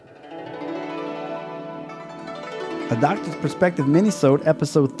A Doctor's Perspective Minisode,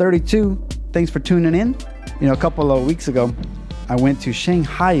 episode 32. Thanks for tuning in. A couple of weeks ago, I went to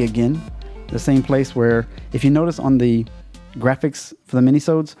Shanghai again, the same place where, if you notice on the graphics for the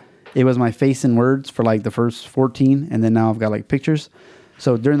minisodes, it was my face and words for like the first 14, and then now I've got like pictures.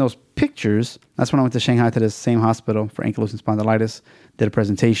 So during those pictures, that's when I went to Shanghai to the same hospital for ankylosing spondylitis, did a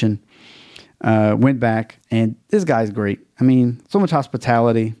presentation, went back, and this guy's great. I mean, so much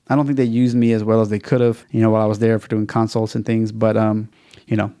hospitality. I don't think they used me as well as they could have, while I was there for doing consults and things, but,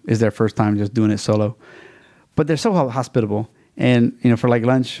 it's their first time just doing it solo. But they're so hospitable. And, for like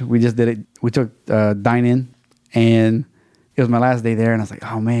lunch, we just did it. We took dine-in, and it was my last day there, and I was like,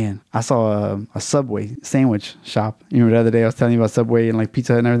 oh, man, I saw a Subway sandwich shop. You remember the other day I was telling you about Subway and like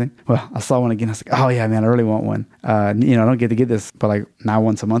Pizza Hut and everything? Well, I saw one again. I was like, oh, yeah, man, I really want one. I don't get to get this, but like now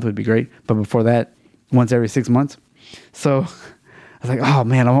once a month would be great. But before that, once every 6 months. So I was like, oh,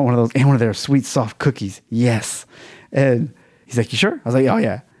 man, I want one of those and one of their sweet, soft cookies. Yes. And he's like, you sure? I was like, oh,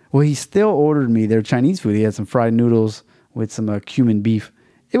 yeah. Well, he still ordered me their Chinese food. He had some fried noodles with some cumin beef.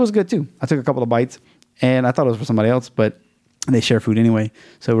 It was good, too. I took a couple of bites, and I thought it was for somebody else, but they share food anyway,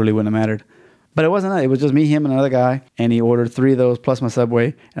 so it really wouldn't have mattered. But it wasn't that. It was just me, him, and another guy, and he ordered 3 of those plus my Subway.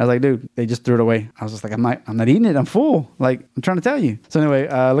 And I was like, dude, they just threw it away. I was just like, I'm not eating it. I'm full. Like, I'm trying to tell you. So anyway,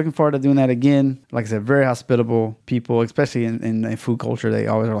 looking forward to doing that again. Like I said, very hospitable people, especially in food culture. They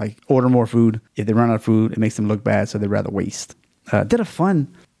always are like, order more food. If they run out of food, it makes them look bad, so they'd rather waste. Did a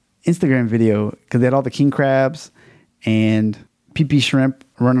fun Instagram video because they had all the king crabs and PP shrimp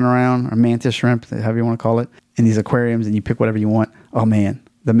running around, or mantis shrimp, however you want to call it, in these aquariums, and you pick whatever you want. Oh, man.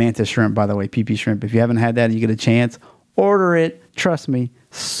 The mantis shrimp, by the way, PP shrimp. If you haven't had that and you get a chance, order it. Trust me,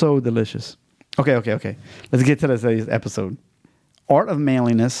 so delicious. Okay. Let's get to this episode. Art of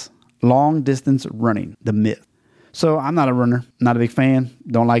Manliness, Long Distance Running, the myth. So I'm not a runner, not a big fan,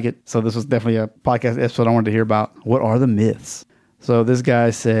 don't like it. So this was definitely a podcast episode I wanted to hear about. What are the myths? So this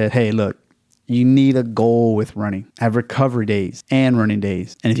guy said, hey, look, you need a goal with running. Have recovery days and running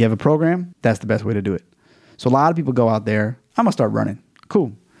days. And if you have a program, that's the best way to do it. So a lot of people go out there, I'm going to start running.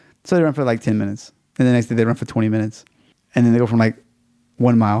 Cool. So they run for like 10 minutes. And the next day they run for 20 minutes. And then they go from like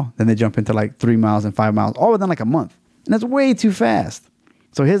 1 mile. Then they jump into like 3 miles and 5 miles, all within like a month. And that's way too fast.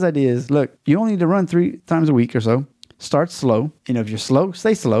 So his idea is, look, you only need to run 3 times a week or so. Start slow. If you're slow,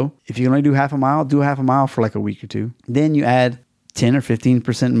 stay slow. If you can only do half a mile, do half a mile for like a week or two. Then you add 10 or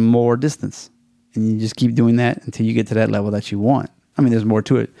 15% more distance. And you just keep doing that until you get to that level that you want. I mean, there's more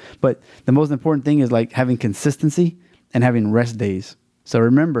to it. But the most important thing is like having consistency and having rest days. So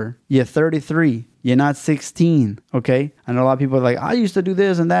remember, you're 33. You're not 16, okay? I know a lot of people are like, I used to do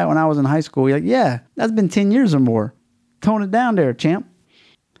this and that when I was in high school. You're like, yeah, that's been 10 years or more. Tone it down there, champ.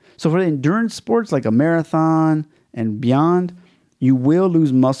 So for the endurance sports like a marathon and beyond, you will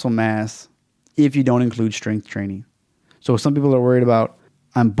lose muscle mass if you don't include strength training. So some people are worried about,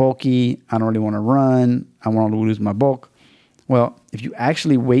 I'm bulky, I don't really want to run, I want to lose my bulk. Well, if you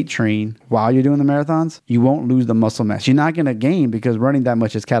actually weight train while you're doing the marathons, you won't lose the muscle mass. You're not going to gain because running that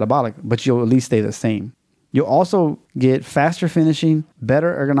much is catabolic, but you'll at least stay the same. You'll also get faster finishing,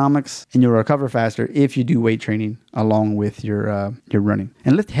 better ergonomics, and you'll recover faster if you do weight training along with your running.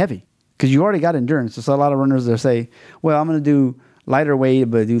 And lift heavy because you already got endurance. So a lot of runners, they'll say, well, I'm going to do lighter weight,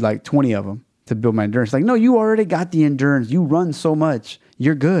 but do like 20 of them to build my endurance. Like, no, you already got the endurance. You run so much.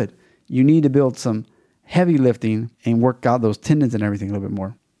 You're good. You need to build some heavy lifting and work out those tendons and everything a little bit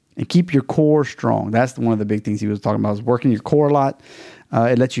more. And keep your core strong. That's one of the big things he was talking about, is working your core a lot.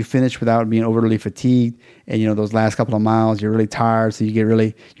 It lets you finish without being overly fatigued. And, those last couple of miles, you're really tired. So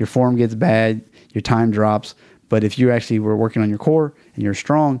your form gets bad, your time drops. But if you actually were working on your core and you're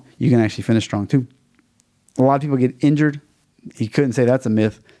strong, you can actually finish strong too. A lot of people get injured. He couldn't say that's a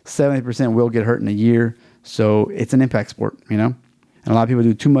myth. 70% will get hurt in a year. So it's an impact sport, And a lot of people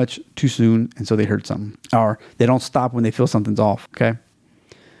do too much too soon, and so they hurt something. Or they don't stop when they feel something's off, okay?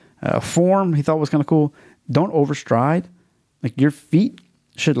 Form, he thought was kind of cool. Don't overstride. Like your feet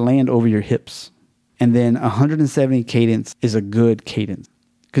should land over your hips. And then 170 cadence is a good cadence.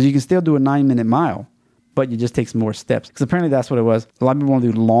 Because you can still do a 9-minute mile, but you just take some more steps. Because apparently that's what it was. A lot of people want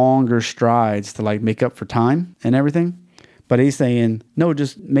to do longer strides to like make up for time and everything. But he's saying, no,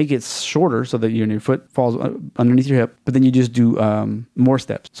 just make it shorter so that your foot falls underneath your hip, but then you just do more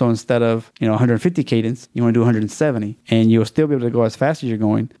steps. So instead of 150 cadence, you want to do 170, and you'll still be able to go as fast as you're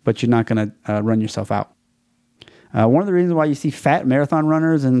going, but you're not going to run yourself out. One of the reasons why you see fat marathon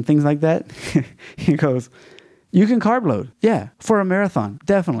runners and things like that, he goes, you can carb load. Yeah, for a marathon,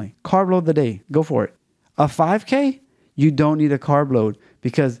 definitely. Carb load the day. Go for it. A 5K, you don't need a carb load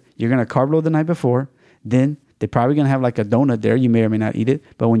because you're going to carb load the night before, then They're probably going to have like a donut there. You may or may not eat it.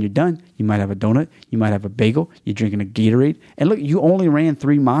 But when you're done, you might have a donut. You might have a bagel. You're drinking a Gatorade. And look, you only ran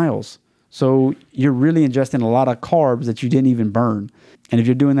 3 miles. So you're really ingesting a lot of carbs that you didn't even burn. And if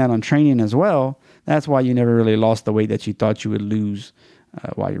you're doing that on training as well, that's why you never really lost the weight that you thought you would lose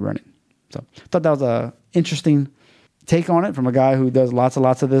while you're running. So I thought that was a interesting take on it from a guy who does lots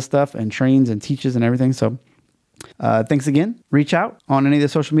of this stuff and trains and teaches and everything. So thanks again. Reach out on any of the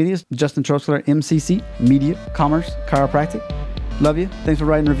social medias. Justin Troxler, MCC, Media, Commerce, Chiropractic. Love you. Thanks for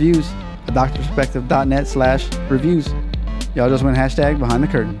writing reviews. doctorperspective.net/reviews. Y'all just went #behind the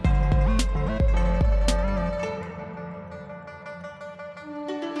curtain.